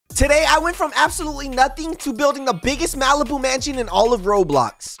Today, I went from absolutely nothing to building the biggest Malibu mansion in all of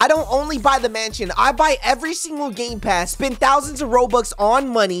Roblox. I don't only buy the mansion, I buy every single game pass, spend thousands of Robux on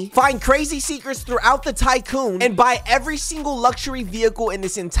money, find crazy secrets throughout the Tycoon, and buy every single luxury vehicle in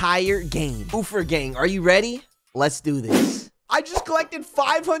this entire game. Oofer gang, are you ready? Let's do this. I just collected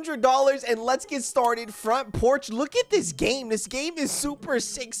 $500 and let's get started. Front porch. Look at this game. This game is super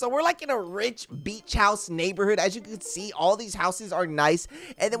sick. So we're like in a rich beach house neighborhood. As you can see, all these houses are nice.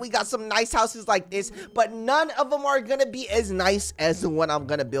 And then we got some nice houses like this, but none of them are going to be as nice as the one I'm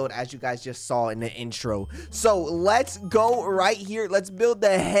going to build, as you guys just saw in the intro. So let's go right here. Let's build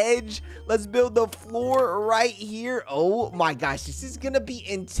the hedge. Let's build the floor right here. Oh my gosh, this is going to be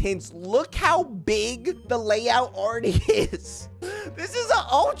intense. Look how big the layout already is. This is an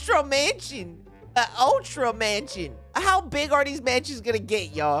ultra mansion. An ultra mansion. How big are these mansions gonna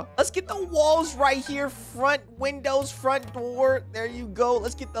get, y'all? Let's get the walls right here. Front windows, front door. There you go.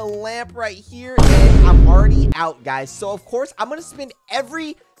 Let's get the lamp right here. And I'm already out, guys. So, of course, I'm gonna spend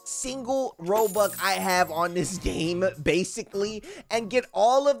every single Robux I have on this game, basically, and get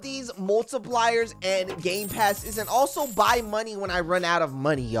all of these multipliers and game passes, and also buy money when I run out of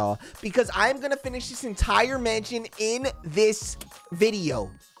money, y'all, because I'm gonna finish this entire mansion in this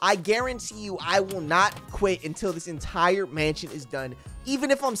video. I guarantee you I will not quit until this entire mansion is done, even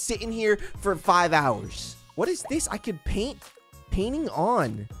if I'm sitting here for 5 hours. What is this? I could paint. Painting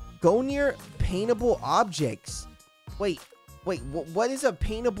on. Go near paintable objects. Wait, what is a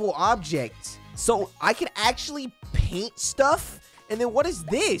paintable object? So I can actually paint stuff? And then what is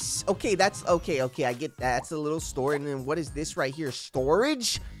this? Okay, that's okay, I get that. That's a little store. And then what is this right here?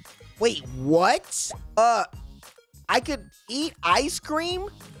 Storage? Wait, what? I could eat ice cream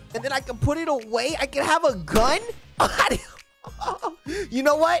and then I can put it away. I can have a gun? You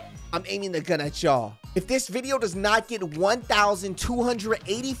know what? I'm aiming the gun at y'all. If this video does not get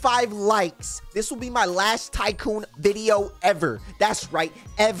 1,285 likes, this will be my last Tycoon video ever. That's right,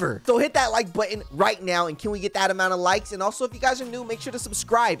 ever. So hit that like button right now, and can we get that amount of likes? And also, if you guys are new, make sure to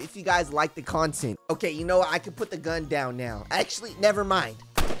subscribe if you guys like the content. Okay, you know what? I can put the gun down now. Actually, never mind.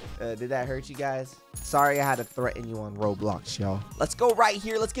 Did that hurt you guys? Sorry I had to threaten you on Roblox, y'all. Let's go right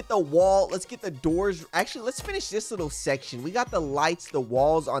here. Let's get the wall. Let's get the doors. Actually, let's finish this little section. We got the lights, the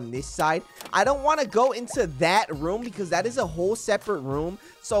walls on this side. I don't want to go into that room because that is a whole separate room.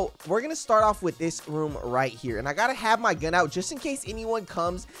 So we're going to start off with this room right here. And I got to have my gun out just in case anyone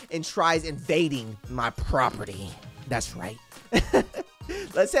comes and tries invading my property. That's right.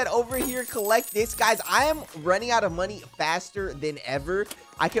 Let's head over here, collect this. Guys, I am running out of money faster than ever.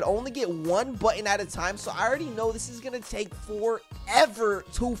 I could only get one button at a time, so I already know this is going to take forever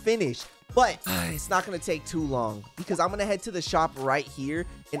to finish. But it's not going to take too long because I'm going to head to the shop right here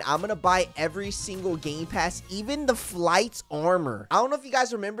and I'm going to buy every single game pass, even the flight armor. I don't know if you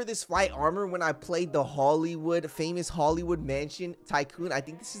guys remember this flight armor when I played the famous Hollywood mansion Tycoon. I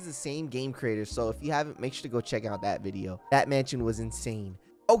think this is the same game creator. So if you haven't, make sure to go check out that video. That mansion was insane.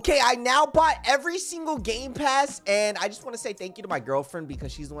 Okay, I now bought every single game pass, and I just want to say thank you to my girlfriend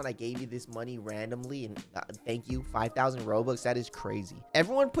because she's the one that gave you this money randomly, and thank you. 5,000 Robux, that is crazy.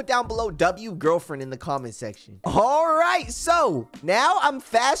 Everyone put down below W girlfriend in the comment section. All right, so now I'm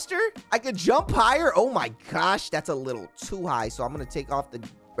faster. I could jump higher. Oh my gosh, that's a little too high, so I'm going to take off the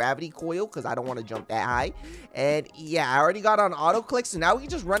gravity coil because I don't want to jump that high. And yeah, I already got on auto click, so now we can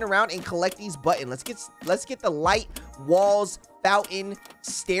just run around and collect these buttons. Let's get the light, walls, fountain,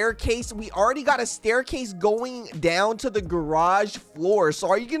 staircase. We already got a staircase going down to the garage floor.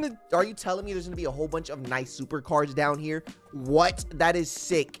 So are you telling me there's gonna be a whole bunch of nice supercars down here? What? That is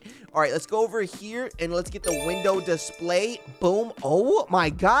sick. All right, let's go over here and let's get the window display. Boom. Oh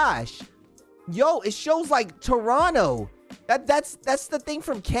my gosh, yo, it shows like Toronto. That's the thing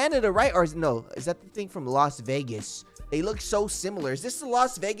from Canada, right? Or no, is that the thing from Las Vegas? They look so similar. Is this the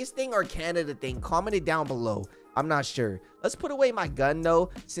Las Vegas thing or Canada thing? Comment it down below. I'm not sure. Let's put away my gun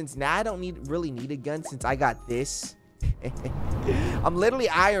though, since now I don't really need a gun since I got this. I'm literally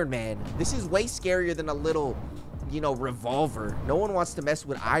Iron Man. This is way scarier than a little, you know, revolver. No one wants to mess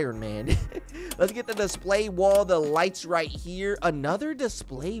with Iron Man. Let's get the display wall, the lights right here. Another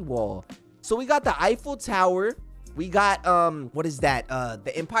display wall. So we got the Eiffel Tower. We got, what is that?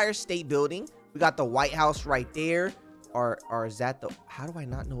 The Empire State Building. We got the White House right there. Or is that the, how do I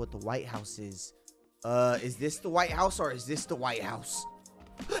not know what the White House is? Is this the White House or is this the White House?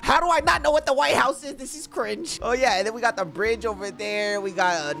 How do I not know what the White House is? This is cringe. Oh yeah, and then we got the bridge over there. We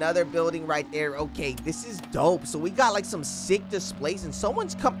got another building right there. Okay, this is dope. So we got like some sick displays and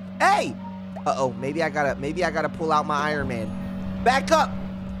someone's come. Hey! Uh-oh, maybe I gotta pull out my Iron Man. Back up!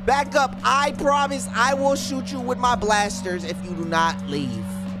 Back up! I promise I will shoot you with my blasters if you do not leave.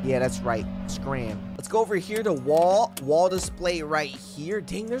 Yeah, that's right. Scram. Let's go over here to wall display right here.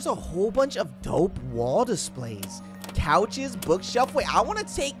 Dang, there's a whole bunch of dope wall displays. Couches, bookshelf. Wait, I want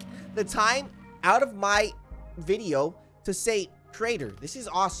to take the time out of my video to say, creator, this is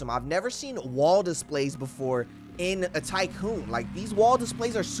awesome. I've never seen wall displays before in a Tycoon. Like, these wall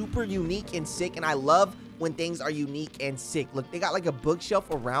displays are super unique and sick, and I love when things are unique and sick. Look, they got like a bookshelf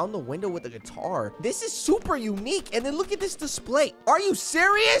around the window with a guitar. This is super unique. And then look at this display. Are you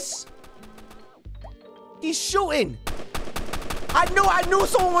serious? He's shooting. I knew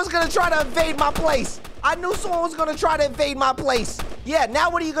someone was gonna try to invade my place. I knew someone was gonna try to invade my place. Yeah, now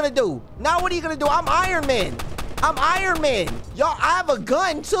what are you gonna do? Now what are you gonna do? I'm Iron Man. I'm Iron Man. Y'all, I have a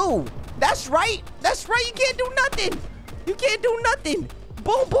gun too. That's right. That's right. You can't do nothing. You can't do nothing.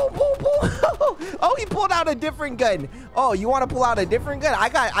 Boom, boom, boom, boom. Oh, he pulled out a different gun. Oh, you want to pull out a different gun? I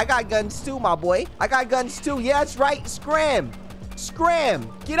got guns too, my boy. I got guns too. Yeah, that's right. Scram.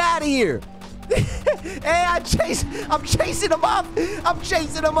 Scram. Get out of here. Hey, I'm chasing him up. I'm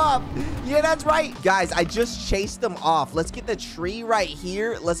chasing him up. Yeah, that's right. Guys, I just chased them off. Let's get the tree right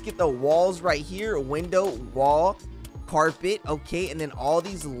here. Let's get the walls right here. Window, wall, carpet. Okay, and then all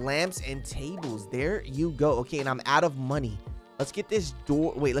these lamps and tables. There you go. Okay, and I'm out of money. Let's get this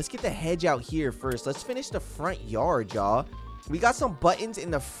door. Wait, let's get the hedge out here first. Let's finish the front yard, y'all. We got some buttons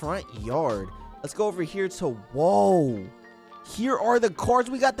in the front yard. Let's go over here to, whoa. Here are the cars.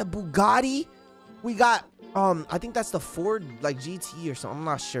 We got the Bugatti. We got, I think that's the Ford, like, GT or something. I'm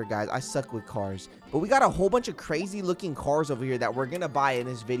not sure, guys. I suck with cars. But we got a whole bunch of crazy looking cars over here that we're going to buy in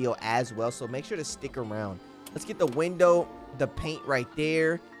this video as well. So make sure to stick around. Let's get the window, the paint right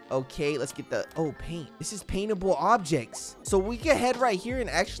there. Okay, let's get the, oh, paint. This is paintable objects. So we can head right here and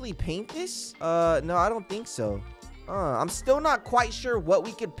actually paint this? No, I don't think so. I'm still not quite sure what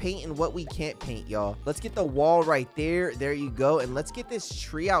we could paint and what we can't paint, y'all. Let's get the wall right there. There you go. And let's get this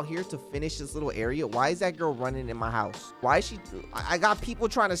tree out here to finish this little area. Why is that girl running in my house? Why is she? I got people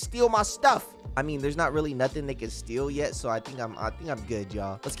trying to steal my stuff. I mean, there's not really nothing they can steal yet, so I think I'm good,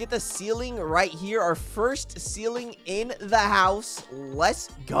 y'all. Let's get the ceiling right here. Our first ceiling in the house. Let's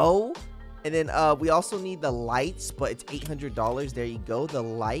go. And then we also need the lights, but it's $800. There you go. The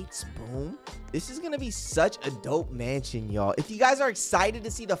lights. Boom. This is going to be such a dope mansion, y'all. If you guys are excited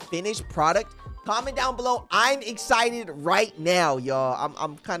to see the finished product, comment down below. I'm excited right now, y'all.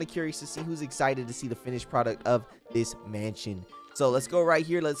 I'm kind of curious to see who's excited to see the finished product of this mansion. So let's go right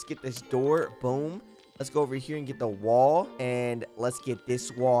here. Let's get this door. Boom. Let's go over here and get the wall. And let's get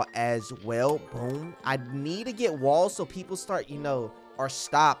this wall as well. Boom. I need to get walls so people start, you know, or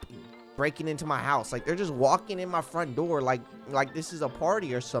stop breaking into my house. Like, they're just walking in my front door like this is a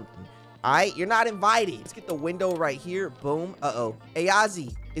party or something. All right, you're not invited. Let's get the window right here. Boom. Uh-oh.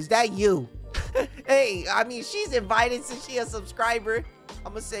 AyeYahZee, is that you? Hey, I mean, she's invited since she a subscriber.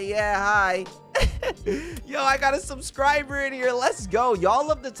 I'm gonna say, yeah, hi. Yo, I got a subscriber in here. Let's go. Y'all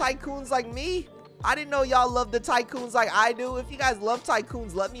love the Tycoons like me? I didn't know y'all love the Tycoons like I do. If you guys love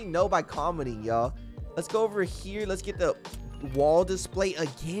Tycoons, let me know by commenting, y'all. Let's go over here. Let's get the wall display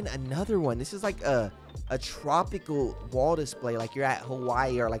again. Another one. This is like a tropical wall display, like you're at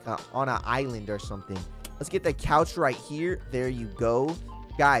Hawaii or like on an island or something. Let's get the couch right here. There you go.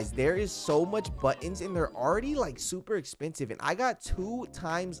 Guys, there is so much buttons and they're already like super expensive, and I got 2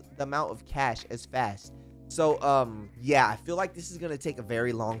 times the amount of cash as fast. So yeah, I feel like this is gonna take a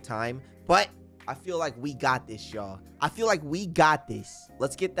very long time, but I feel like we got this, y'all. I feel like we got this.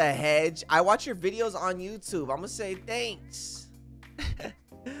 Let's get the hedge. I watch your videos on YouTube. I'm gonna say thanks.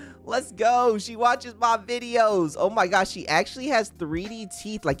 Let's go. She watches my videos. Oh my gosh, she actually has 3D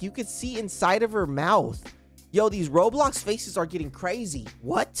teeth. Like, you could see inside of her mouth. Yo, these Roblox faces are getting crazy.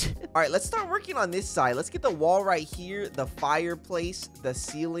 What? All right, let's start working on this side. Let's get the wall right here, the fireplace, the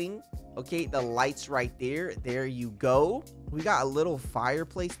ceiling. Okay, the lights right there. There you go. We got a little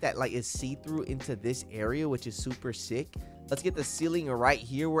fireplace that like is see-through into this area, which is super sick. Let's get the ceiling right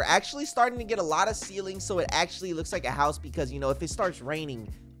here. We're actually starting to get a lot of ceilings, so it actually looks like a house, because, you know, if it starts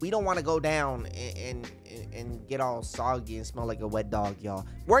raining, we don't want to go down and get all soggy and smell like a wet dog, y'all.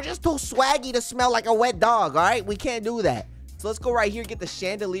 We're just too swaggy to smell like a wet dog, all right? We can't do that. So let's go right here, get the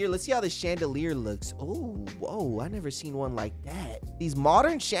chandelier. Let's see how the chandelier looks. Oh, whoa, I never seen one like that. These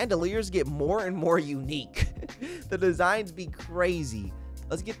modern chandeliers get more and more unique. The designs be crazy.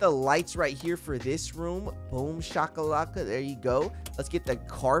 Let's get the lights right here for this room. Boom, shakalaka. There you go. Let's get the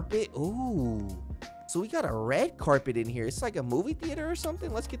carpet. Ooh. So we got a red carpet in here. It's like a movie theater or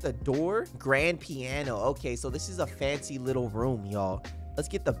something. Let's get the door. Grand piano. Okay, so this is a fancy little room, y'all. Let's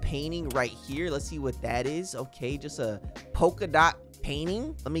get the painting right here. Let's see what that is. Okay, just a polka dot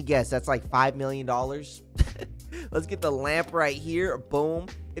painting. Let me guess. That's like $5 million. Let's get the lamp right here. Boom.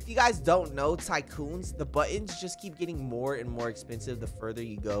 If you guys don't know, Tycoons, the buttons just keep getting more and more expensive the further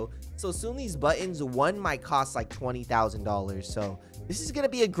you go. So soon these buttons, one might cost like $20,000. So this is going to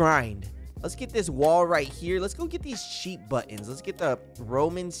be a grind. Let's get this wall right here. Let's go get these cheap buttons. Let's get the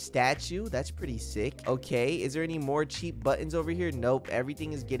Roman statue. That's pretty sick. Okay, is there any more cheap buttons over here? Nope,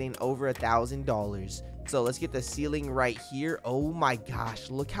 everything is getting over $1,000. So let's get the ceiling right here. Oh my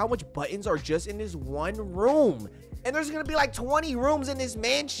gosh, look how much buttons are just in this one room. And there's gonna be like 20 rooms in this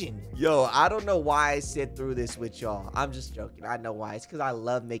mansion. Yo, I don't know why I sit through this with y'all. I'm just joking. I know why. It's because I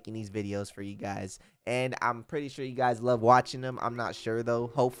love making these videos for you guys. And I'm pretty sure you guys love watching them. I'm not sure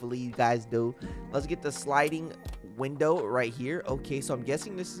though. Hopefully you guys do. Let's get the sliding window right here. Okay, so I'm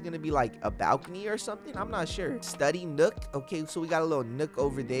guessing this is gonna be like a balcony or something. I'm not sure. Study nook. Okay, so we got a little nook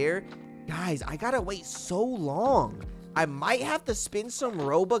over there. Guys, I gotta wait so long. I might have to spend some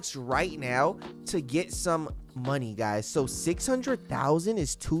Robux right now to get some money, guys. So 600,000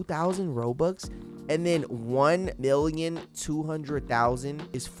 is 2,000 Robux, and then 1,200,000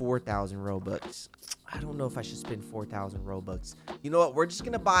 is 4,000 Robux. I don't know if I should spend 4,000 Robux. You know what? We're just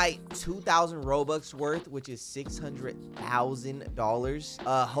gonna buy 2,000 Robux worth, which is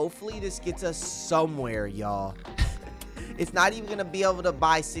 $600,000. Hopefully this gets us somewhere, y'all. It's not even gonna be able to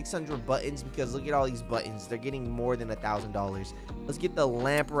buy 600 buttons because look at all these buttons. They're getting more than $1,000. Let's get the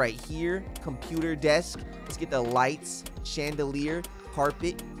lamp right here. Computer desk. Let's get the lights, chandelier,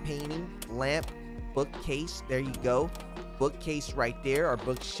 carpet, painting, lamp, bookcase. There you go. Bookcase right there. Our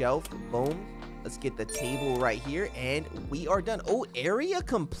bookshelf. Boom. Let's get the table right here, and we are done. Oh, area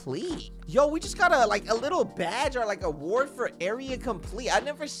complete. Yo, we just got a little badge or like award for area complete. I've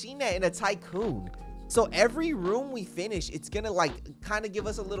never seen that in a Tycoon. So every room we finish, it's gonna like kind of give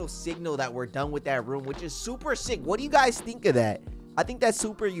us a little signal that we're done with that room, which is super sick. What do you guys think of that? I think that's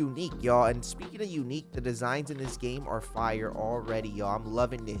super unique, y'all. And speaking of unique, the designs in this game are fire already, y'all. I'm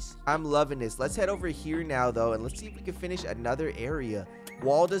loving this. I'm loving this. Let's head over here now, though, and let's see if we can finish another area.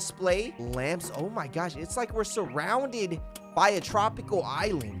 Wall display, lamps. Oh my gosh, it's like we're surrounded by a tropical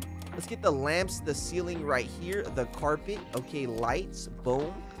island. Let's get the lamps, the ceiling right here, the carpet. Okay, lights.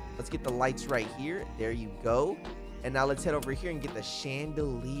 Boom. Let's get the lights right here. There you go. And now let's head over here and get the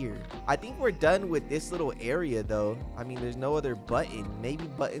chandelier. I think we're done with this little area though. I mean, there's no other button. Maybe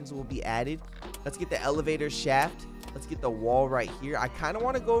buttons will be added. Let's get the elevator shaft. Let's get the wall right here. I kind of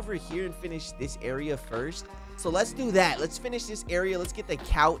want to go over here and finish this area first. So let's do that. Let's finish this area. Let's get the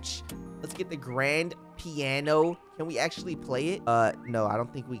couch. Let's get the grand piano. Can we actually play it? No, I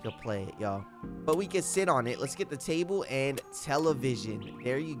don't think we could play it, y'all. But we can sit on it. Let's get the table and television.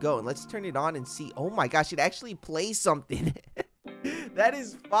 There you go. And let's turn it on and see. Oh my gosh, it actually plays something. That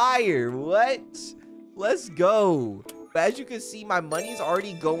is fire. What? Let's go. But as you can see, my money's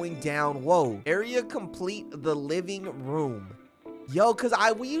already going down. Whoa. Area complete, the living room. Yo, because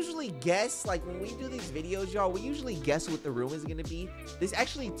we usually guess, like when we do these videos, y'all, we usually guess what the room is going to be. This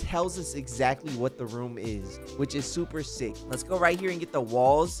actually tells us exactly what the room is, which is super sick. Let's go right here and get the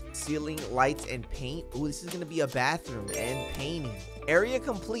walls, ceiling, lights, and paint. Ooh, this is going to be a bathroom and painting. Area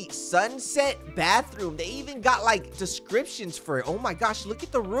complete, sunset bathroom. They even got like descriptions for it. Oh my gosh, look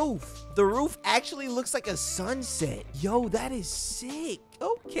at the roof. The roof actually looks like a sunset. Yo, that is sick.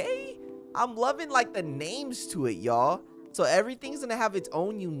 Okay. I'm loving like the names to it, y'all. So everything's gonna have its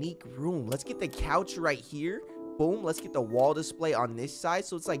own unique room. Let's get the couch right here. Boom. Let's get the wall display on this side,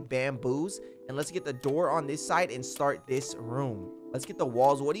 so it's like bamboos. And let's get the door on this side and start this room. Let's get the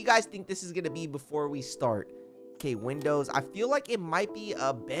walls. What do you guys think this is gonna be before we start? Okay, windows. I feel like it might be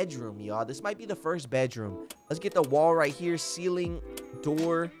a bedroom, y'all. This might be the first bedroom. Let's get the wall right here. Ceiling,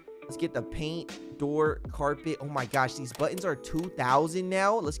 door. Let's get the paint, door, carpet. Oh my gosh, these buttons are 2,000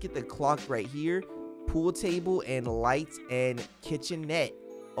 now. Let's get the clock right here. Pool table and lights and kitchenette.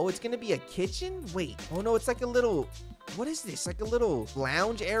 Oh, it's gonna be a kitchen? Wait. Oh no, it's like a little, what is this? Like a little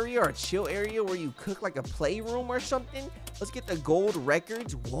lounge area or a chill area where you cook, like a playroom or something? Let's get the gold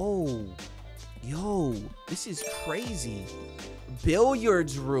records. Whoa. Yo, this is crazy.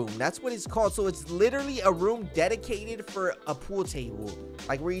 Billiards room. That's what it's called. So it's literally a room dedicated for a pool table,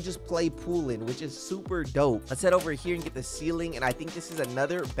 like where you just play pool in, which is super dope. Let's head over here and get the ceiling. And I think this is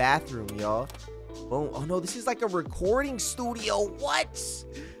another bathroom, y'all. Boom. Oh no, this is like a recording studio. What?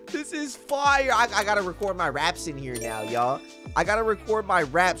 This is fire. I gotta record my raps in here now, y'all. I gotta record my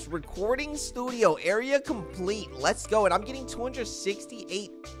raps. Recording studio, area complete. Let's go. And I'm getting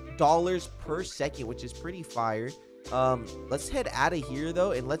 $268 per second, which is pretty fire. Let's head out of here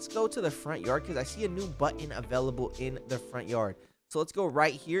though, and let's go to the front yard because I see a new button available in the front yard. So let's go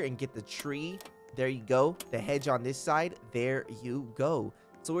right here and get the tree. There you go. The hedge on this side. There you go.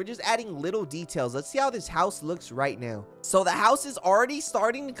 So we're just adding little details. Let's see how this house looks right now. So the house is already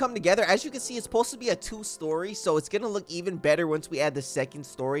starting to come together. As you can see, it's supposed to be a 2-story. So it's going to look even better once we add the 2nd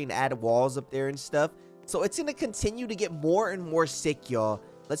story and add walls up there and stuff. So it's going to continue to get more and more sick, y'all.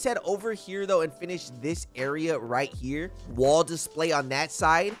 Let's head over here, though, and finish this area right here. Wall display on that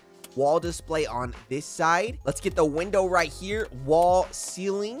side. Wall display on this side. Let's get the window right here. Wall,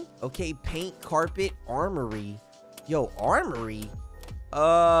 ceiling. Okay, paint, carpet, armory. Yo, armory?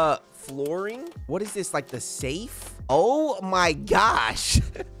 Flooring? What is this, like the safe? Oh my gosh.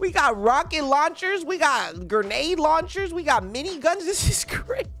 We got rocket launchers. We got grenade launchers. We got mini guns. This is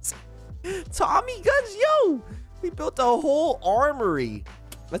crazy. Tommy guns, yo. We built a whole armory.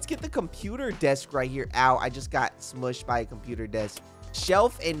 Let's get the computer desk right here. Ow, I just got smushed by a computer desk.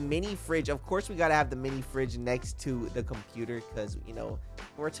 Shelf and mini fridge. Of course, we gotta have the mini fridge next to the computer because, you know,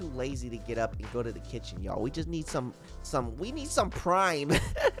 we're too lazy to get up and go to the kitchen, y'all. We just need we need some prime.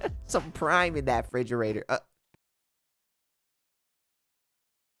 Some prime in that refrigerator. I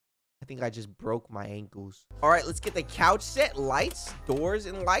think I just broke my ankles. All right, let's get the couch set, lights, doors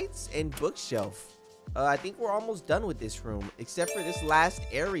and lights, and bookshelf. I think we're almost done with this room, except for this last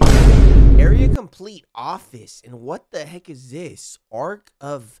area. Area complete, office. And what the heck is this? Ark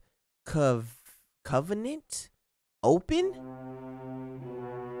of Covenant? Open?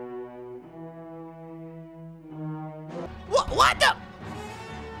 What the?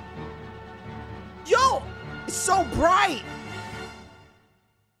 Yo, it's so bright.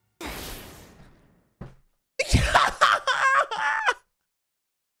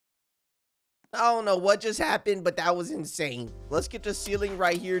 I don't know what just happened, but that was insane. Let's get the ceiling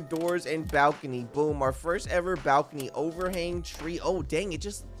right here, doors and balcony. Boom, our first ever balcony. Overhang tree. Oh, dang, it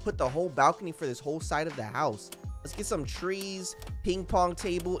just put the whole balcony for this whole side of the house. Let's get some trees, ping pong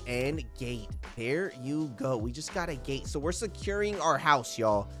table, and gate. There you go. We just got a gate. So we're securing our house,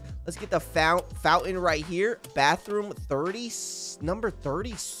 y'all. Let's get the fountain right here. Bathroom number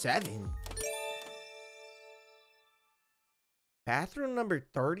 37. Bathroom number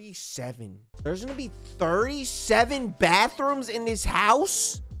 37. There's gonna be 37 bathrooms in this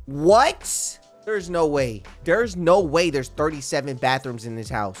house? What? There's no way. There's no way there's 37 bathrooms in this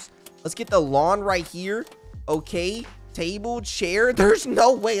house. Let's get the lawn right here. Okay. Table, chair. There's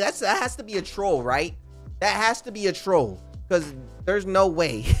no way. That has to be a troll, right? That has to be a troll. Because there's no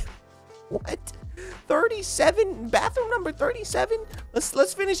way. What? 37? Bathroom number 37?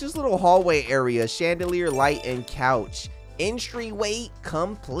 Let's finish this little hallway area. Chandelier, light, and couch. Entryway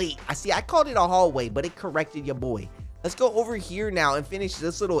complete. I called it a hallway, but it corrected your boy. Let's go over here now and finish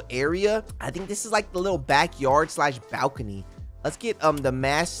this little area. I think this is like the little backyard / balcony. Let's get the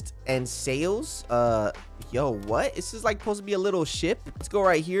mast and sails. Yo, what? This is like supposed to be a little ship. Let's go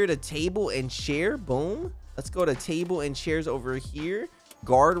right here to table and chair. Boom. Let's go to table and chairs over here.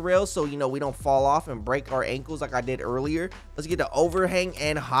 Guardrails, so you know we don't fall off and break our ankles like I did earlier. Let's get the overhang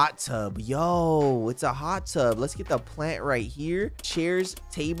and hot tub. Yo, it's a hot tub. Let's get the plant right here. Chairs,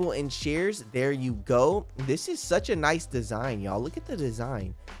 table, and chairs. There you go. This is such a nice design, y'all. Look at the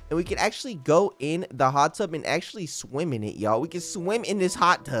design. And we can actually go in the hot tub and actually swim in it, y'all. We can swim in this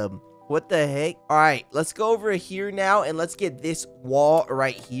hot tub. What the heck? All right, let's go over here now and let's get this wall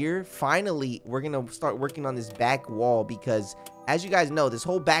right here. Finally, we're gonna start working on this back wall because, as you guys know, this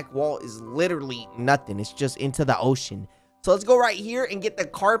whole back wall is literally nothing. It's just into the ocean. So let's go right here and get the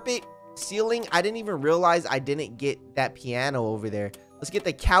carpet, ceiling. I didn't even realize I didn't get that piano over there. Let's get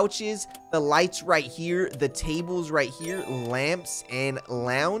the couches, the lights right here, the tables right here, lamps, and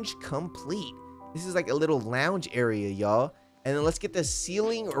lounge complete. This is like a little lounge area, y'all. And then let's get the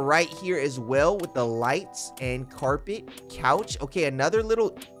ceiling right here as well with the lights and carpet, couch. Okay, another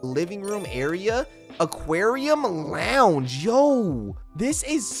little living room area. Aquarium lounge. Yo, this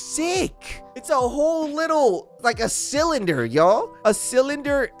is sick. It's a whole little, like a cylinder, y'all. A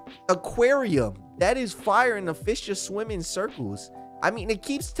cylinder aquarium. That is fire, and the fish just swim in circles. I mean, it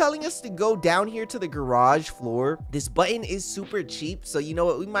keeps telling us to go down here to the garage floor. This button is super cheap, so you know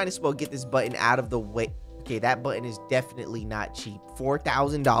what? We might as well get this button out of the way. Okay, that button is definitely not cheap.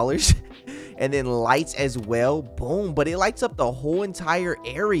 $4,000. And then lights as well. Boom. But it lights up the whole entire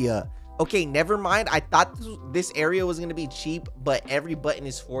area. Okay, never mind. I thought this area was going to be cheap, but every button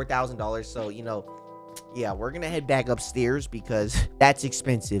is $4,000. So, you know, yeah, we're going to head back upstairs because that's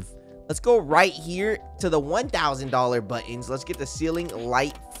expensive. Let's go right here to the $1,000 buttons. Let's get the ceiling,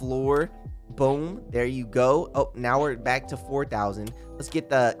 light, floor. Boom. There you go. Oh, now we're back to 4,000. Let's get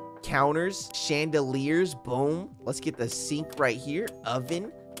the counters, chandeliers. Boom. Let's get the sink right here,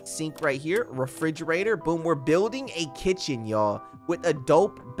 oven, sink right here, refrigerator. Boom. We're building a kitchen, y'all, with a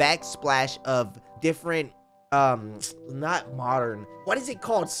dope backsplash of different not modern. What is it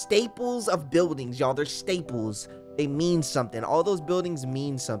called? Staples of buildings, y'all. They're staples. They mean something. All those buildings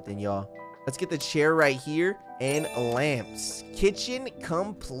mean something, y'all. Let's get the chair right here and lamps. Kitchen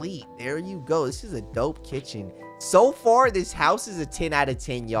complete. There you go. This is a dope kitchen. So far, this house is a 10 out of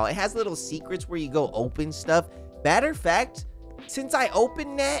 10, y'all. It has little secrets where you go open stuff. Matter of fact, since I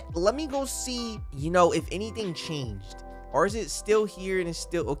opened that, let me go see, you know, if anything changed. Or is it still here and it's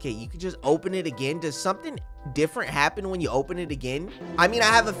still... Okay, you could just open it again. Does something different happen when you open it again? I mean, I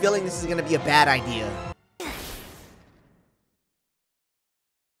have a feeling this is going to be a bad idea.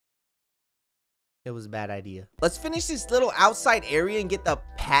 It was a bad idea. Let's finish this little outside area and get the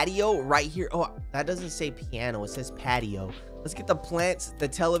patio right here. Oh, that doesn't say piano. It says patio. Let's get the plants, the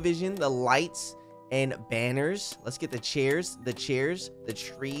television, the lights, and banners. Let's get the chairs, the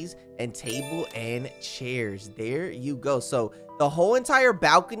trees, and table and chairs. There you go. So the whole entire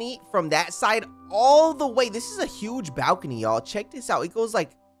balcony from that side all the way. This is a huge balcony, y'all. Check this out. It goes like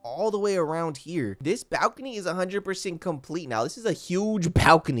all the way around here. This balcony is 100% complete now. This is a huge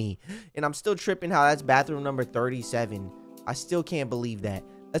balcony, and I'm still tripping how that's bathroom number 37. I still can't believe that.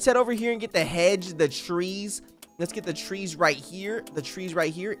 Let's head over here and get the hedge, the trees. Let's get the trees right here,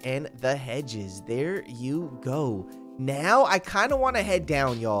 and the hedges. There you go. Now I kind of want to head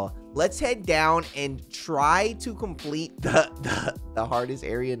down, y'all. Let's head down and try to complete the hardest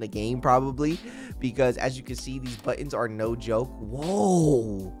area in the game, probably, because as you can see, these buttons are no joke.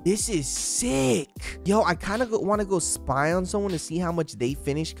 Whoa, this is sick. Yo, I kind of want to go spy on someone to see how much they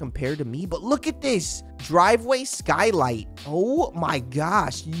finished compared to me, but look at this driveway skylight. Oh my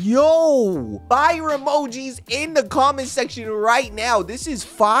gosh. Yo, fire emojis in the comment section right now. This is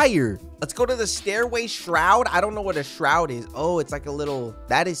fire. Let's go to the stairway shroud. I don't know what a shroud is. Oh, it's like a little...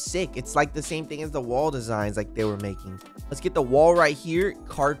 That is sick. It's like the same thing as the wall designs like they were making. Let's get the wall right here.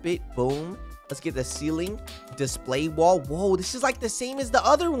 Carpet. Boom. Let's get the ceiling. Display wall. Whoa, this is like the same as the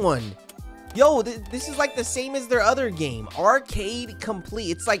other one. Yo, this is like the same as their other game. Arcade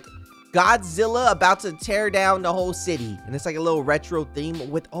complete. It's like Godzilla about to tear down the whole city. And it's like a little retro theme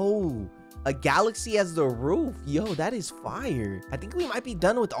with... Oh... A galaxy as the roof. Yo, that is fire. I think we might be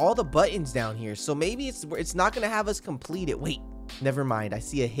done with all the buttons down here. So maybe it's not going to have us complete it. Wait, never mind. I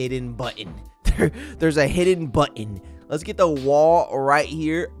see a hidden button. There's a hidden button. Let's get the wall right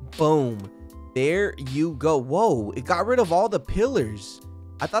here. Boom. There you go. Whoa, it got rid of all the pillars.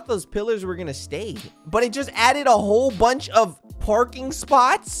 I thought those pillars were going to stay. But it just added a whole bunch of parking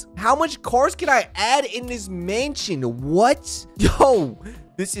spots. How much cars can I add in this mansion? What? Yo,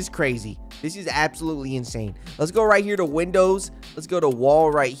 this is crazy. This is absolutely insane. Let's go right here to windows. Let's go to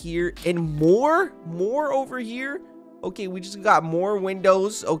wall right here. And more over here. Okay, we just got more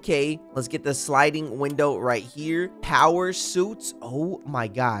windows. Okay, let's get the sliding window right here. Power suits. Oh my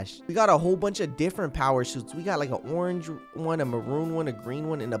gosh. We got a whole bunch of different power suits. We got like an orange one, a maroon one, a green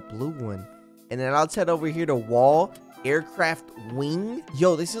one, and a blue one. And then I'll head over here to wall. Aircraft wing.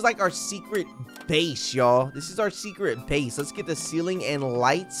 Yo, this is like our secret base, y'all. This is our secret base. Let's get the ceiling and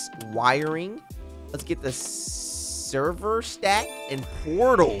lights wiring. Let's get the server stack and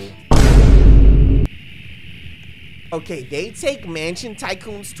portal. Okay, they take mansion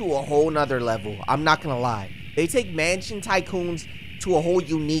tycoons to a whole nother level. I'm not gonna lie. They take mansion tycoons to a whole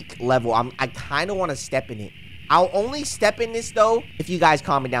unique level. I kind of want to step in it. I'll only step in this though if you guys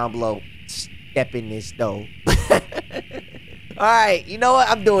comment down below. Step in this though. All right, you know what?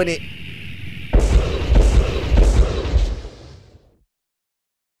 I'm doing it.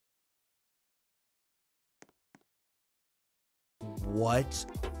 What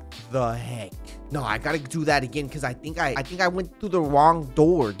the heck? No, I gotta do that again because I think I went through the wrong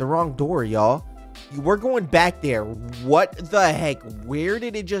door, y'all. We're going back there. What the heck? Where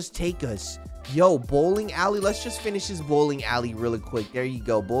did it just take us? Yo, bowling alley. Let's just finish this bowling alley really quick. There you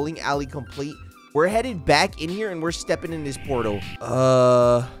go. Bowling alley complete. We're headed back in here and we're stepping in this portal.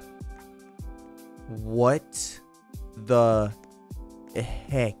 What the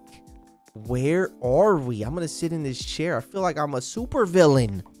heck? Where are we? I'm gonna sit in this chair. I feel like I'm a super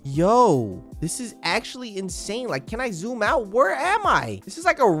villain. Yo, this is actually insane. Like, can I zoom out? Where am I? This is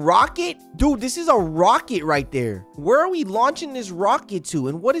like a rocket. Dude, this is a rocket right there. Where are we launching this rocket to?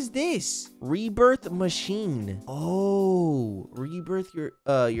 And what is this? Rebirth machine. Oh, rebirth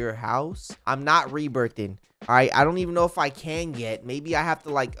your house? I'm not rebirthing. All right, I don't even know if I can yet. Maybe I have to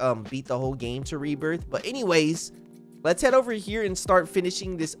like beat the whole game to rebirth. But anyways, let's head over here and start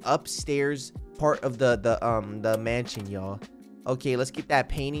finishing this upstairs part of the mansion, y'all. Okay, let's get that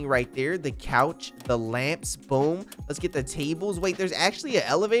painting right there. The couch, the lamps, boom. Let's get the tables. Wait, there's actually an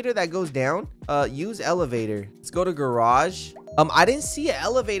elevator that goes down. Use elevator. Let's go to garage. I didn't see an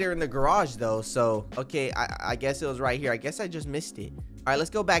elevator in the garage though, so okay, I guess it was right here. I guess I just missed it. All right,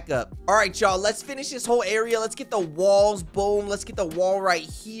 let's go back up. All right, y'all, let's finish this whole area. Let's get the walls. Boom. Let's get the wall right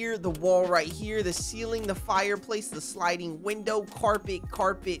here, the wall right here, the ceiling, the fireplace, the sliding window, carpet,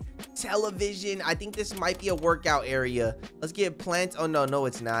 television. I think this might be a workout area. Let's get plants. Oh, no,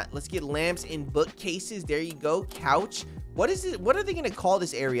 it's not. Let's get lamps and bookcases. There you go. Couch. What is it? What are they going to call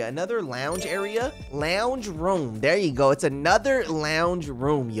this area? Another lounge area? Lounge room. There you go. It's another lounge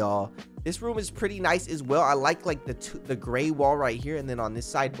room, y'all. This room is pretty nice as well. I like the gray wall right here, and then on this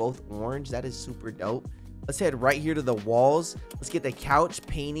side both orange. That is super dope. Let's head right here to the walls. Let's get the couch,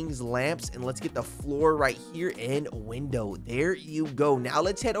 paintings, lamps, and let's get the floor right here and window. There you go. Now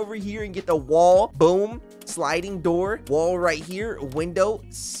let's head over here and get the wall. Boom. Sliding door. Wall right here. Window.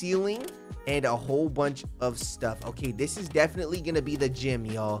 Ceiling. And a whole bunch of stuff. Okay, this is definitely gonna be the gym,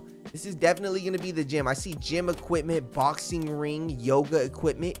 y'all. This is definitely gonna be the gym. I see gym equipment, boxing ring, yoga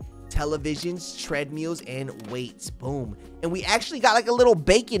equipment, televisions, treadmills, and weights. Boom. And we actually got like a little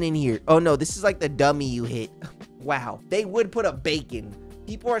bacon in here. Oh no, this is like the dummy you hit. Wow, they would put a bacon.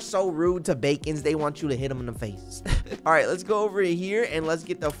 People are so rude to bacons, they want you to hit them in the face. All right, let's go over here and let's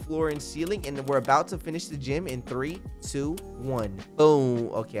get the floor and ceiling, and we're about to finish the gym in 3, 2, 1. Boom.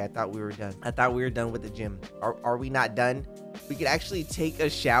 Okay, I thought we were done. I thought we were done with the gym. Are we not done? We could actually take a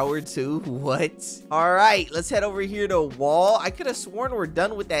shower too. What? All right, let's head over here to wall. I could have sworn we're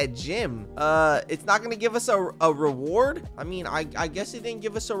done with that gym. It's not gonna give us a reward. I mean, I guess it didn't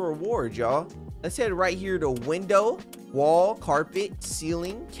give us a reward, y'all. Let's head right here to window, wall, carpet,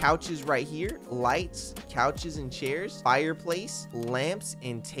 ceiling, couches right here, lights, couches and chairs, fireplace, lamps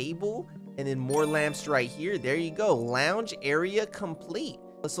and table, and then more lamps right here. There you go. Lounge area complete.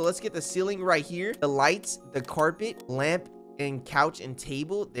 So let's get the ceiling right here, the lights, the carpet, lamp, and couch and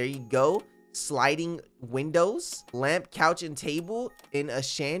table. There you go. Sliding windows, lamp, couch, and table, and a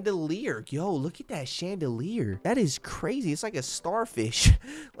chandelier. Yo, look at that chandelier. That is crazy. It's like a starfish.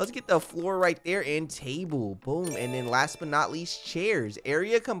 Let's get the floor right there and table. Boom. And then last but not least, chairs.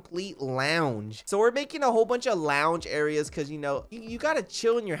 Area complete lounge. So we're making a whole bunch of lounge areas because, you know, you got to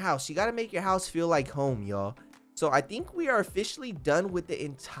chill in your house. You got to make your house feel like home, y'all. So I think we are officially done with the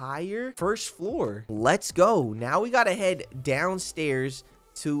entire first floor. Let's go. Now we got to head downstairs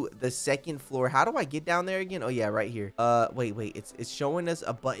to the second floor. How do I get down there again? Oh yeah, right here. Wait, it's showing us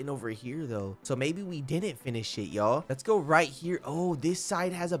a button over here though, so maybe we didn't finish it, y'all. Let's go right here. Oh, this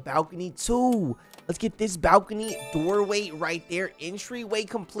side has a balcony too. Let's get this balcony, doorway right there, entryway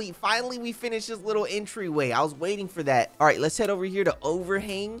complete. Finally, we finished this little entryway. I was waiting for that. All right, let's head over here to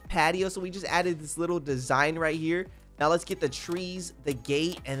overhang patio. So we just added this little design right here. Now let's get the trees, the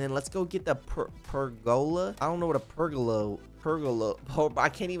gate, and then let's go get the pergola. I don't know what a pergola. Oh, I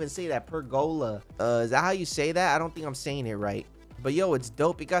can't even say that. Pergola. Is that how you say that? I don't think I'm saying it right. But yo, it's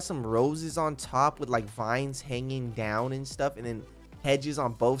dope. It got some roses on top with like vines hanging down and stuff, and then hedges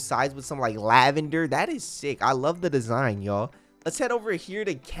on both sides with some like lavender. That is sick. I love the design, y'all. Let's head over here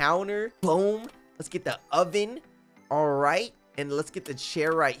to counter. Boom. Let's get the oven. All right. And let's get the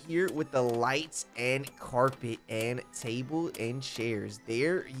chair right here with the lights and carpet and table and chairs.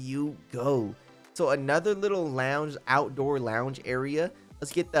 There you go. So another little lounge, outdoor lounge area.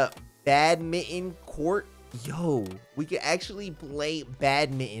 Let's get the badminton court. Yo, we can actually play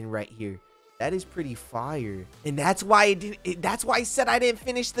badminton right here. That is pretty fire. And that's why that's why I said I didn't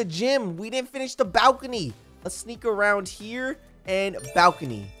finish the gym. We didn't finish the balcony. Let's sneak around here and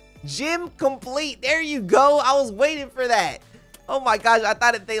balcony. Gym complete. There you go. I was waiting for that. Oh my gosh, I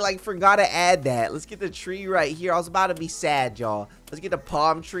thought that they like forgot to add that. Let's get the tree right here. I was about to be sad, y'all. Let's get the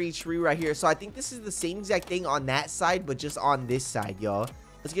palm tree right here. So I think this is the same exact thing on that side, but just on this side, y'all.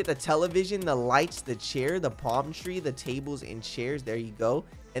 Let's get the television, the lights, the chair, the palm tree, the tables and chairs. There you go.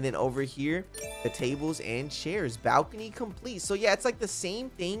 And then over here, the tables and chairs. Balcony complete. So yeah, it's like the same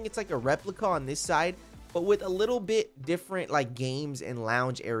thing. It's like a replica on this side, but with a little bit different like games and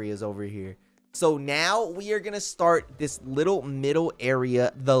lounge areas over here. So now we are going to start this little middle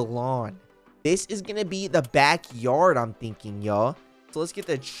area, the lawn. This is going to be the backyard, I'm thinking, y'all. So let's get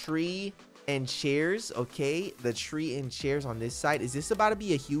the tree and chairs. Okay, the tree and chairs on this side. Is this about to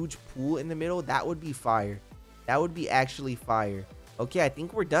be a huge pool in the middle? That would be fire. That would be actually fire. Okay, I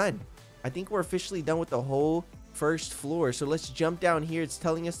think we're done. I think we're officially done with the whole first floor. So let's jump down here. It's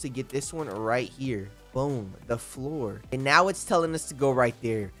telling us to get this one right here. Boom, the floor. And now it's telling us to go right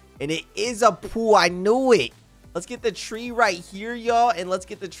there. And it is a pool. I knew it. Let's get the tree right here, y'all. And let's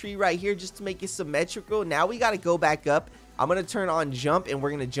get the tree right here just to make it symmetrical. Now we got to go back up. I'm going to turn on jump and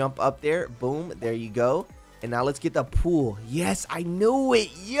we're going to jump up there. Boom. There you go. And now let's get the pool. Yes, I knew it.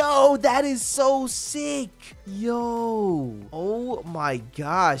 Yo, that is so sick. Yo. Oh my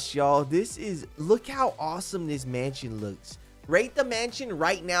gosh, y'all. Look how awesome this mansion looks. Rate the mansion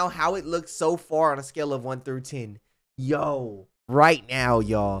right now how it looks so far on a scale of 1 through 10. Yo, right now,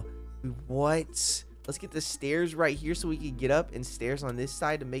 y'all. What? Let's get the stairs right here so we can get up, and stairs on this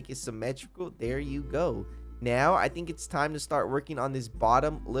side to make it symmetrical. There you go. Now, I think it's time to start working on this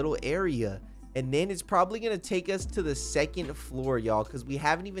bottom little area. And then it's probably going to take us to the second floor, y'all, because we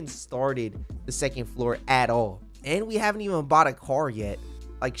haven't even started the second floor at all. And we haven't even bought a car yet.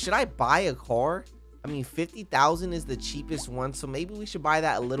 Like, should I buy a car? I mean, 50,000 is the cheapest one, so maybe we should buy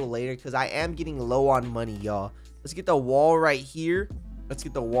that a little later because I am getting low on money, y'all. Let's get the wall right here. Let's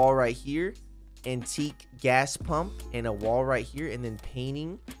get the wall right here. Antique gas pump and a wall right here, and then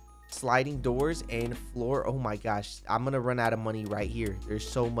painting, sliding doors, and floor. Oh my gosh, I'm gonna run out of money right here. There's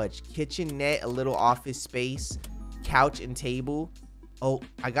so much. Kitchenette, a little office space, couch and table. Oh,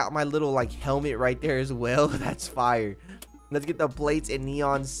 I got my little like helmet right there as well. That's fire. Let's get the plates and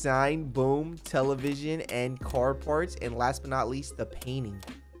neon sign. Boom. Television and car parts, and last but not least, the painting.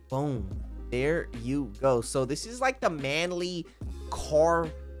 Boom. There you go. So this is like the manly car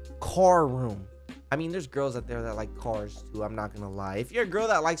room. I mean, there's girls out there that like cars too, I'm not gonna lie. If you're a girl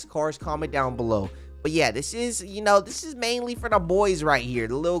that likes cars, comment down below. But yeah, this is, you know, this is mainly for the boys right here,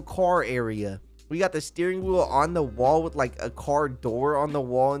 the little car area. We got the steering wheel on the wall with like a car door on the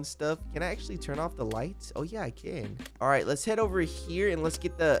wall and stuff. Can I actually turn off the lights? Oh yeah, I can. All right, let's head over here and let's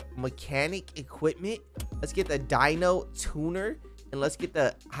get the mechanic equipment. Let's get the dyno tuner, and let's get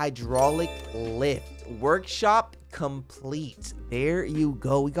the hydraulic lift. Workshop complete. There you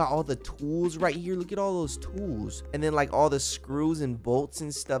go. We got all the tools right here. Look at all those tools, and then like all the screws and bolts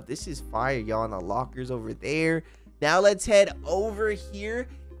and stuff. This is fire, y'all. And the lockers over there. Now let's head over here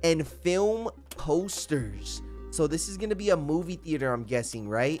and film posters. So this is gonna be a movie theater, I'm guessing,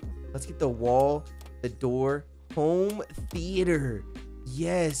 right? Let's get the wall, the door, home theater.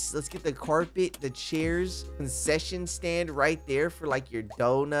 Yes, let's get the carpet, the chairs, concession stand right there for like your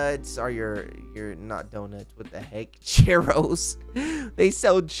donuts or your not donuts, what the heck, churros. They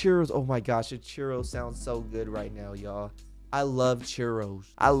sell churros. Oh my gosh, a churro sounds so good right now, y'all. I love churros.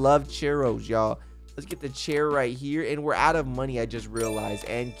 I love churros, y'all. Let's get the chair right here, and we're out of money, I just realized.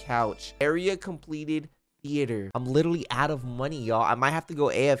 And couch. Area completed. Theater. I'm literally out of money, y'all. I might have to go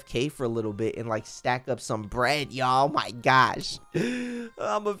AFK for a little bit and like stack up some bread, y'all. Oh my gosh.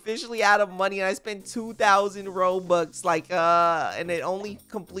 I'm officially out of money, and I spent 2,000 Robux, like and it only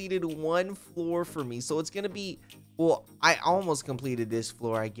completed one floor for me. So it's gonna be, well, I almost completed this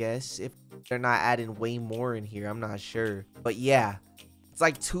floor, I guess, if they're not adding way more in here. I'm not sure, but yeah, it's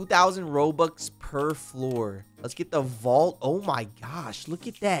like 2,000 Robux per floor. Let's get the vault. Oh my gosh, look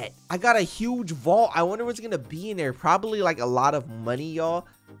at that. I got a huge vault. I wonder what's gonna be in there. Probably like a lot of money, y'all.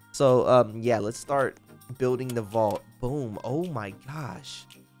 So yeah, let's start building the vault. Boom. Oh my gosh.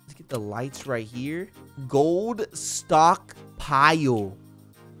 Let's get the lights right here. Gold stockpile.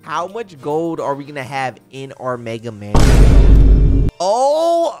 How much gold are we gonna have in our Mega Mansion?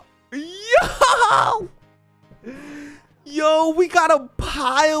 Oh, yo! Yo, we got a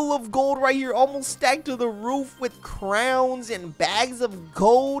pile of gold right here, almost stacked to the roof, with crowns and bags of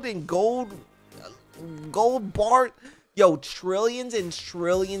gold and gold bar. Yo, trillions and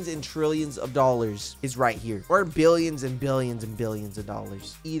trillions and trillions of dollars is right here. Or billions and billions and billions of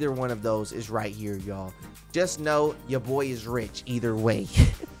dollars. Either one of those is right here, y'all. Just know your boy is rich either way.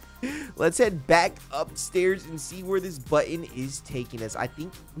 Let's head back upstairs and see where this button is taking us. I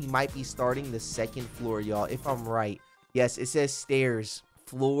think we might be starting the second floor, y'all, if I'm right. Yes, it says stairs.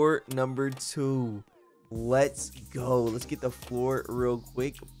 Floor number 2. Let's go. Let's get the floor real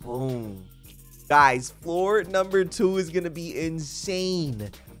quick. Boom. Guys, floor number 2 is going to be insane.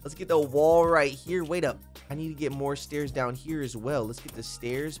 Let's get the wall right here. Wait up. I need to get more stairs down here as well. Let's get the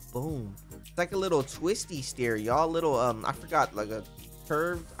stairs. Boom. It's like a little twisty stair, y'all. Little, I forgot, like a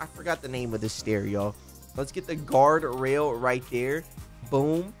curved. I forgot the name of this stair, y'all. Let's get the guard rail right there.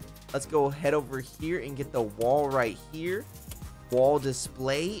 Boom. Let's go head over here and get the wall right here. Wall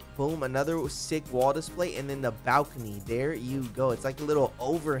display. Boom. Another sick wall display. And then the balcony. There you go. It's like a little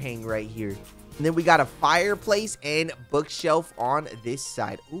overhang right here. And then we got a fireplace and bookshelf on this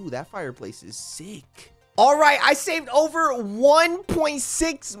side. Ooh, that fireplace is sick. All right, I saved over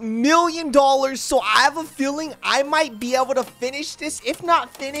 $1.6 million, so I have a feeling I might be able to finish this. If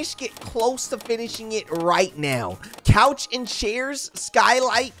not finish, get close to finishing it right now. Couch and chairs,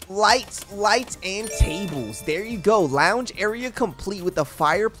 skylight, lights, and tables. There you go. Lounge area complete with a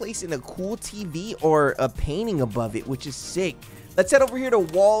fireplace and a cool TV or a painting above it, which is sick. Let's head over here to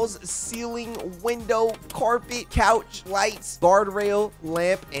walls, ceiling, window, carpet, couch, lights, guardrail,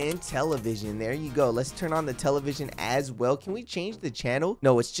 lamp, and television. There you go. Let's turn on the television as well. Can we change the channel?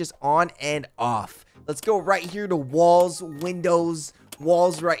 No, it's just on and off. Let's go right here to walls, windows,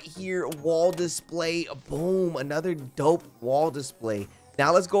 walls right here, wall display. Boom, another dope wall display.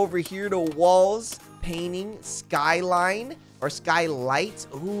 Now let's go over here to walls, painting, skyline, or skylight.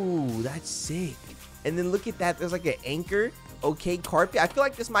 Ooh, that's sick. And then look at that. There's like an anchor. Okay, carpet. I feel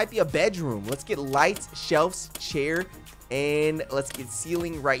like this might be a bedroom. Let's get lights, shelves, chair, and let's get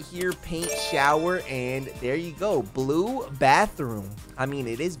ceiling right here, paint, shower, and there you go. Blue bathroom. I mean,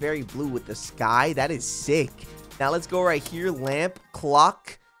 it is very blue with the sky. That is sick. Now let's go right here, lamp,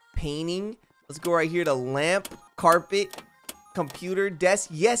 clock, painting. Let's go right here to lamp, carpet, computer, desk.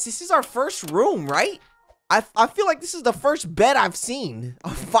 Yes, this is our first room, right? I feel like this is the first bed I've seen.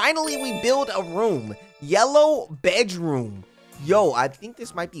 Finally, we build a room. Yellow bedroom. Yo, I think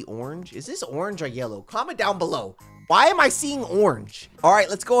this might be orange. Is this orange or yellow? Comment down below. Why am I seeing orange? All right,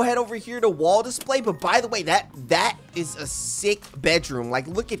 let's go ahead over here to wall display. But by the way, that is a sick bedroom. Like,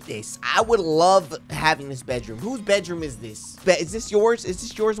 look at this. I would love having this bedroom. Whose bedroom is this? Is this yours? Is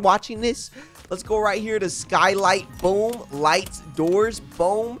this yours watching this? Let's go right here to skylight. Boom. Lights, doors.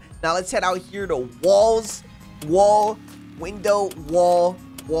 Boom. Now let's head out here to walls, wall, window, wall,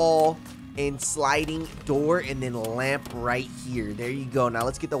 and sliding door, and then lamp right here. There you go. Now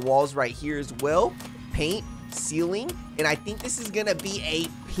let's get the walls right here as well. Paint, ceiling, and I think this is gonna be a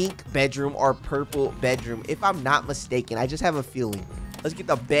pink bedroom or purple bedroom, if I'm not mistaken. I just have a feeling. Let's get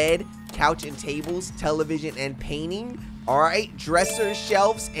the bed, couch, and tables, television, and painting. All right, dresser,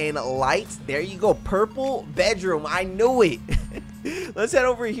 shelves, and lights. There you go. Purple bedroom. I knew it. Let's head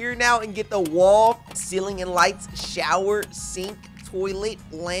over here now and get the wall, ceiling, and lights, shower, sink, toilet,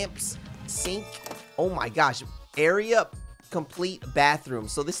 lamps, sink. Oh my gosh. Area, complete bathroom.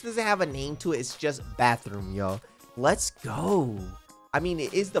 So this doesn't have a name to it. It's just bathroom, y'all. Let's go. I mean,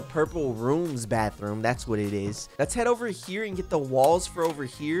 it is the purple rooms bathroom. That's what it is. Let's head over here and get the walls for over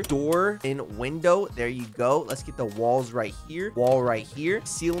here. Door and window. There you go. Let's get the walls right here. Wall right here.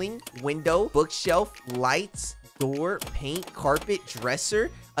 Ceiling, window, bookshelf, lights, door, paint, carpet, dresser.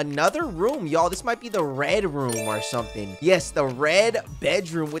 Another room, y'all. This might be the red room or something. Yes, the red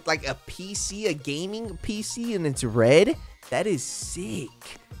bedroom with like a PC, a gaming PC, and it's red. That is sick.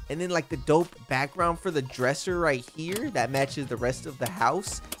 And then like the dope background for the dresser right here that matches the rest of the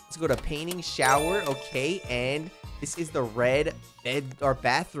house. Let's go to painting, shower. Okay, and this is the red bed or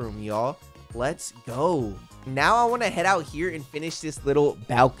bathroom, y'all. Let's go. Now I want to head out here and finish this little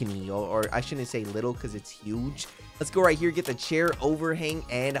balcony, or I shouldn't say little because it's huge. Let's go right here, get the chair, overhang,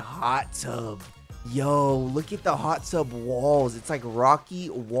 and hot tub. Yo, look at the hot tub walls. It's like rocky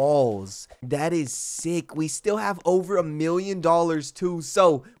walls. That is sick. We still have over $1 million too.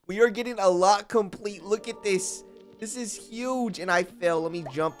 So we are getting a lot complete. Look at this. This is huge. And I fell. Let me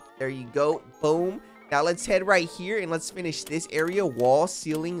jump. There you go. Boom. Now let's head right here and let's finish this area. Wall,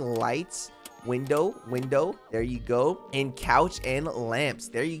 ceiling, lights, window. There you go. And couch and lamps.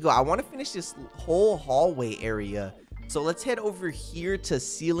 There you go. I want to finish this whole hallway area. So let's head over here to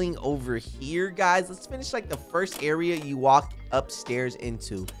ceiling over here, guys. Let's finish like the first area you walk upstairs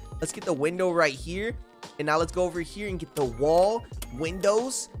into. Let's get the window right here. And now let's go over here and get the wall,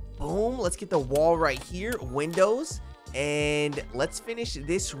 windows. Boom. Let's get the wall right here, windows. And let's finish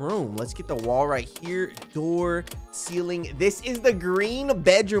this room. Let's get the wall right here, door, ceiling. This is the green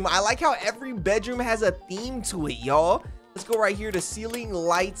bedroom. I like how every bedroom has a theme to it, y'all. Let's go right here to ceiling,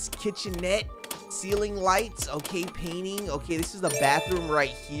 lights, kitchenette. Ceiling lights. Okay, painting. Okay, this is the bathroom right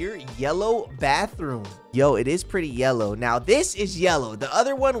here. Yellow bathroom. Yo, it is pretty yellow. Now this is yellow. The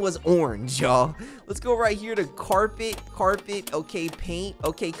other one was orange, y'all. Let's go right here to carpet. Okay, paint.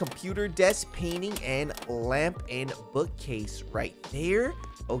 Okay, computer desk, painting, and lamp and bookcase right there.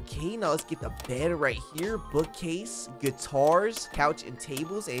 Okay, now let's get the bed right here. Bookcase, guitars, couch and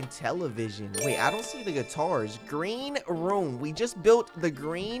tables, and television. Wait, I don't see the guitars. Green room. We just built the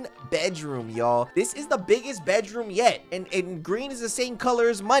green bedroom, y'all. This is the biggest bedroom yet. And green is the same color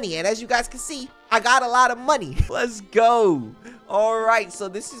as money. And as you guys can see, I got a lot of money. Let's go. All right, so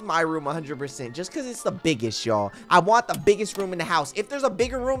this is my room 100%. Just because it's the biggest, y'all. I want the biggest room in the house. If there's a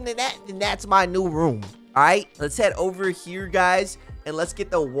bigger room than that, then that's my new room. All right, let's head over here, guys. And let's get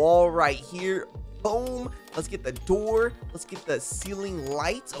the wall right here. Boom. Let's get the door. Let's get the ceiling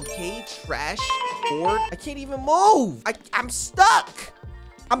lights. Okay, trash board. I can't even move. I'm stuck.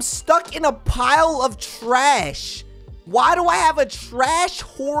 I'm stuck in a pile of trash. Why do I have a trash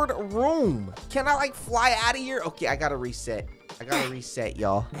hoard room? Can I like fly out of here? Okay, I gotta reset. I gotta reset,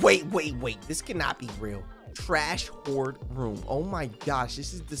 y'all. Wait. This cannot be real. trash hoard room. Oh my gosh,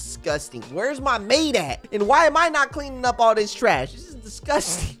 this is disgusting. Where's my maid at? And why am I not cleaning up all this trash? This is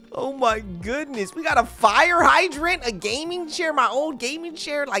disgusting. Oh my goodness. We got a fire hydrant, a gaming chair, my old gaming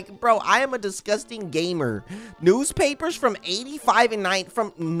chair. Like, bro, I am a disgusting gamer. Newspapers from 85 and 9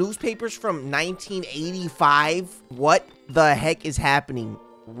 from newspapers from 1985. What the heck is happening?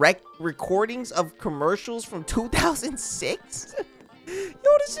 Recordings of commercials from 2006?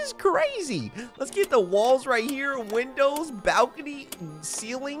 Yo, this is crazy. Let's get the walls right here. Windows, balcony,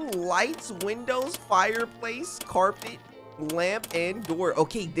 ceiling, lights, windows, fireplace, carpet, lamp, and door.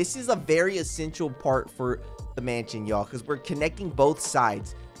 Okay, this is a very essential part for the mansion, y'all, because we're connecting both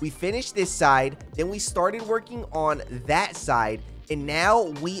sides. We finished this side, then we started working on that side, and now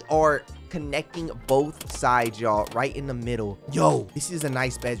we are connecting both sides, y'all, right in the middle. Yo, this is a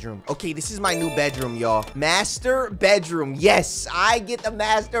nice bedroom. Okay, this is my new bedroom, y'all. Master bedroom. Yes, I get the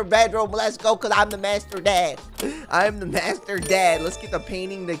master bedroom. Let's go, because I'm the master dad. I'm the master dad. Let's get the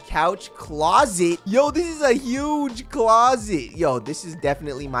painting, the couch, closet. Yo, this is a huge closet. Yo, this is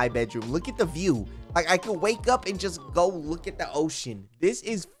definitely my bedroom. Look at the view. Like, I could wake up and just go look at the ocean. This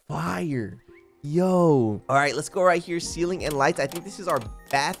is fire. Yo, all right, let's go right here. Ceiling and lights. I think this is our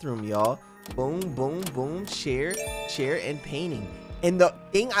bathroom, y'all. Boom, boom, boom. Chair, and painting. And the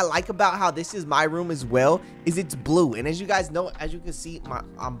thing I like about how this is my room as well is it's blue. And as you guys know, as you can see,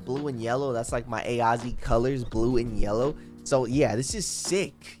 I'm blue and yellow. That's like my AyeYahZee colors, blue and yellow. So yeah, this is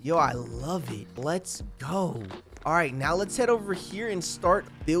sick. Yo, I love it. Let's go. All right, now let's head over here and start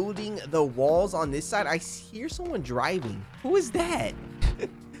building the walls on this side. I hear someone driving. Who is that?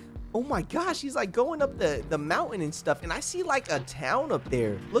 Oh my gosh, he's like going up the mountain and stuff. And I see like a town up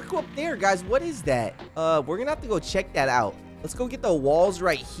there. Look up there, guys. What is that? We're gonna have to go check that out. Let's go get the walls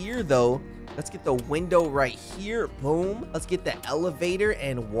right here, though. Let's get the window right here. Boom. Let's get the elevator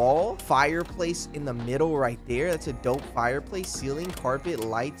and wall. Fireplace in the middle right there. That's a dope fireplace. Ceiling, carpet,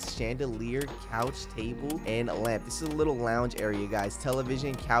 lights, chandelier, couch, table, and a lamp. This is a little lounge area, guys.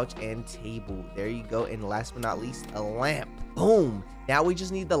 Television, couch, and table. There you go. And last but not least, a lamp. Boom. Now we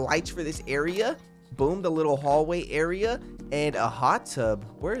just need the lights for this area. Boom, the little hallway area, and a hot tub.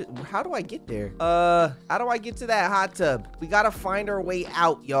 How do I get there? How do I get to that hot tub? We gotta find our way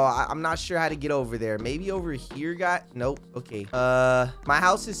out, y'all. I'm not sure how to get over there. Maybe over here, nope. Okay. My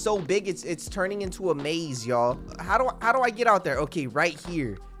house is so big, it's turning into a maze, y'all. How do I get out there? Okay, right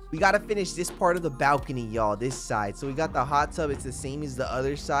here. We gotta finish this part of the balcony, y'all, this side. So we got the hot tub. It's the same as the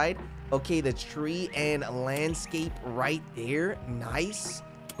other side. Okay, the tree and landscape right there. Nice.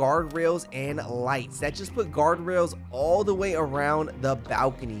 Guardrails and lights. That just put guardrails all the way around the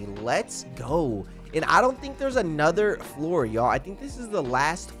balcony. Let's go. And I don't think there's another floor, y'all. I think this is the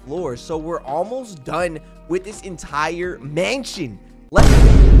last floor. So we're almost done with this entire mansion. Let's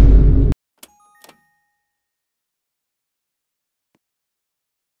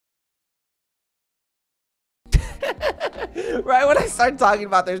right when I start talking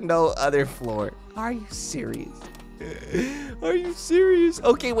about there's no other floor. Are you serious? Are you serious?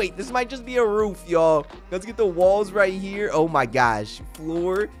 Okay, wait, this might just be a roof, y'all. Let's get the walls right here. Oh my gosh.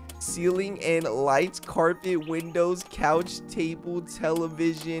 Floor, ceiling, and lights, carpet, windows, couch, table,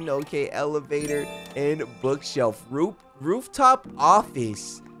 television, okay, elevator, and bookshelf. Rooftop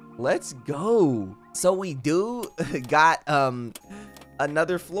office. Let's go. So we do got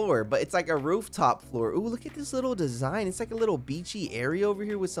another floor, but it's like a rooftop floor. Ooh, look at this little design. It's like a little beachy area over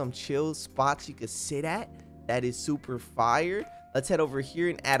here with some chill spots you could sit at. That is super fire. Let's head over here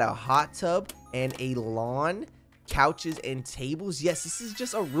and add a hot tub and a lawn, couches, and tables. Yes, this is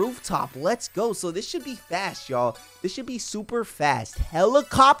just a rooftop. Let's go. So this should be fast, y'all. This should be super fast.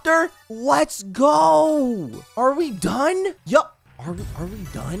 Helicopter. Let's go. Are we done? Yup. Are we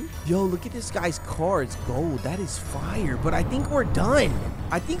done? Yo, look at this guy's car. It's gold. That is fire. But I think we're done.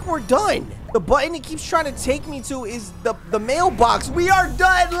 I think we're done. The button it keeps trying to take me to is the mailbox. We are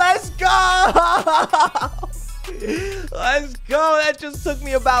done. Let's go. Let's go. That just took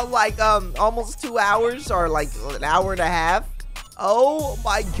me about like almost 2 hours or like an hour and a half. Oh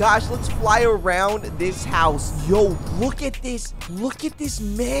my gosh, let's fly around this house. Yo, look at this. Look at this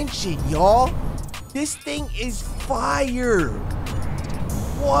mansion, y'all. This thing is fire.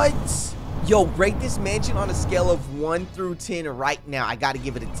 What? Yo, rate this mansion on a scale of 1 through 10 right now. I gotta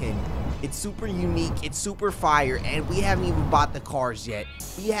give it a 10. It's super unique. It's super fire. And we haven't even bought the cars yet.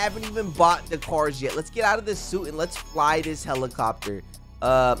 We haven't even bought the cars yet. Let's get out of this suit and let's fly this helicopter.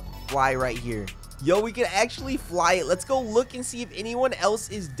 Fly right here. Yo, we can actually fly it. Let's go look and see if anyone else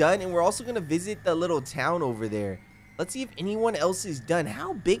is done. And we're also gonna visit the little town over there. Let's see if anyone else is done.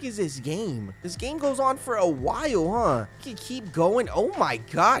 How big is this game? This game goes on for a while, huh? We can keep going. Oh my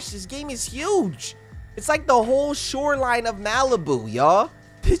gosh, this game is huge. It's like the whole shoreline of Malibu, y'all.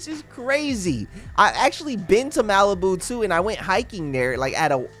 This is crazy. I've actually been to Malibu too, and I went hiking there, like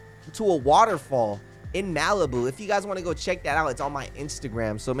to a waterfall in Malibu. If you guys want to go check that out, it's on my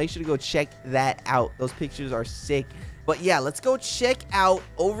Instagram, so make sure to go check that out. Those pictures are sick. But yeah, let's go check out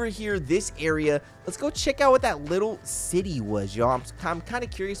over here, this area. Let's go check out what that little city was, y'all. I'm kind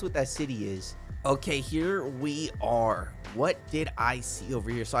of curious what that city is. Okay, here we are. What did I see over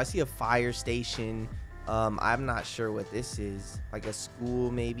here? So I see a fire station. I'm not sure what this is. Like a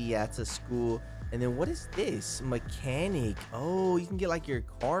school, maybe. Yeah, it's a school. And then what is this? Mechanic. Oh, you can get like your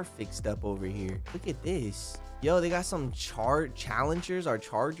car fixed up over here. Look at this. Yo, they got some Challengers or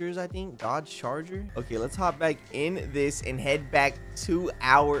Chargers, I think. Dodge Charger. Okay, let's hop back in this and head back to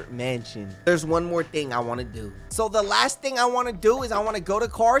our mansion. There's one more thing I want to do. So the last thing I want to do is I want to go to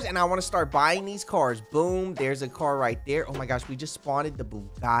cars and I want to start buying these cars. Boom, there's a car right there. Oh my gosh, we just spawned the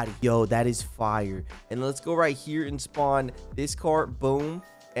Bugatti. Yo, that is fire. And let's go right here and spawn this car. Boom.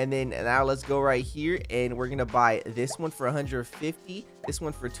 And then now let's go right here and we're gonna buy this one for 150, this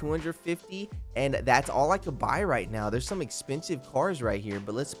one for 250, and that's all I could buy right now. There's some expensive cars right here,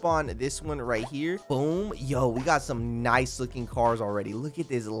 but let's spawn this one right here. Boom. Yo, we got some nice looking cars already. Look at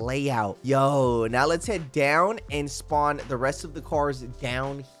this layout. Yo, now let's head down and spawn the rest of the cars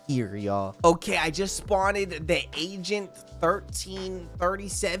down here, y'all. Okay, I just spawned the Agent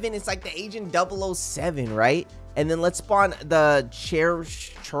 1337. It's like the Agent 007, right? And then let's spawn the Cheshire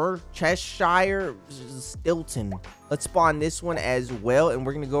Stilton. Let's spawn this one as well. And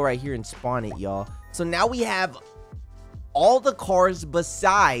we're going to go right here and spawn it, y'all. So now we have all the cars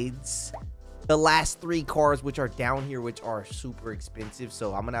besides the last 3 cars, which are down here, which are super expensive.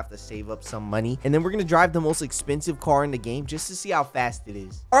 So I'm going to have to save up some money. And then we're going to drive the most expensive car in the game just to see how fast it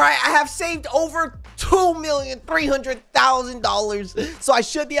is. All right, I have saved over $2,300,000. So I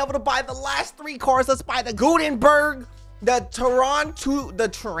should be able to buy the last 3 cars. Let's buy the Gutenberg, the Tarantula,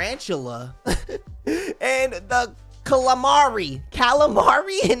 and the Calamari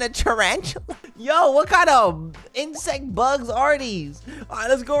and a tarantula. Yo, what kind of insect bugs are these? All right,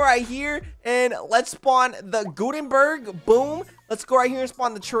 let's go right here and let's spawn the Gutenberg. Boom. Let's go right here and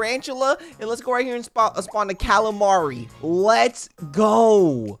spawn the tarantula, and let's go right here and spawn the calamari. Let's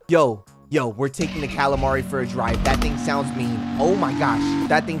go. Yo, we're taking the calamari for a drive. That thing sounds mean. Oh my gosh,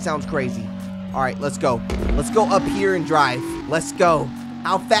 that thing sounds crazy. All right, let's go. Let's go up here and drive. Let's go.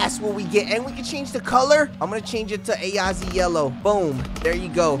 How fast will we get? And we can change the color. I'm gonna change it to AyeYahZee yellow. Boom. There you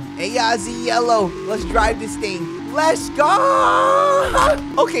go. AyeYahZee yellow. Let's drive this thing. Let's go.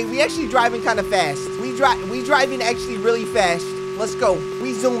 Okay, we actually driving kind of fast. We driving actually really fast. Let's go.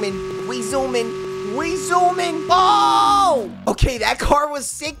 We zooming. Oh! Okay, that car was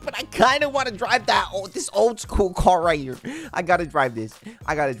sick, but I kind of want to drive this old school car right here. I gotta drive this.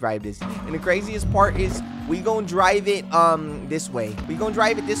 And the craziest part is we gonna drive it this way. We gonna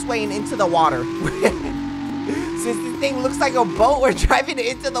drive it this way and into the water. Since this thing looks like a boat, we're driving it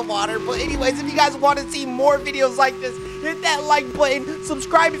into the water. But anyways, if you guys want to see more videos like this, hit that like button.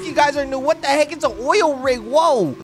 Subscribe if you guys are new. What the heck? It's an oil rig. Whoa.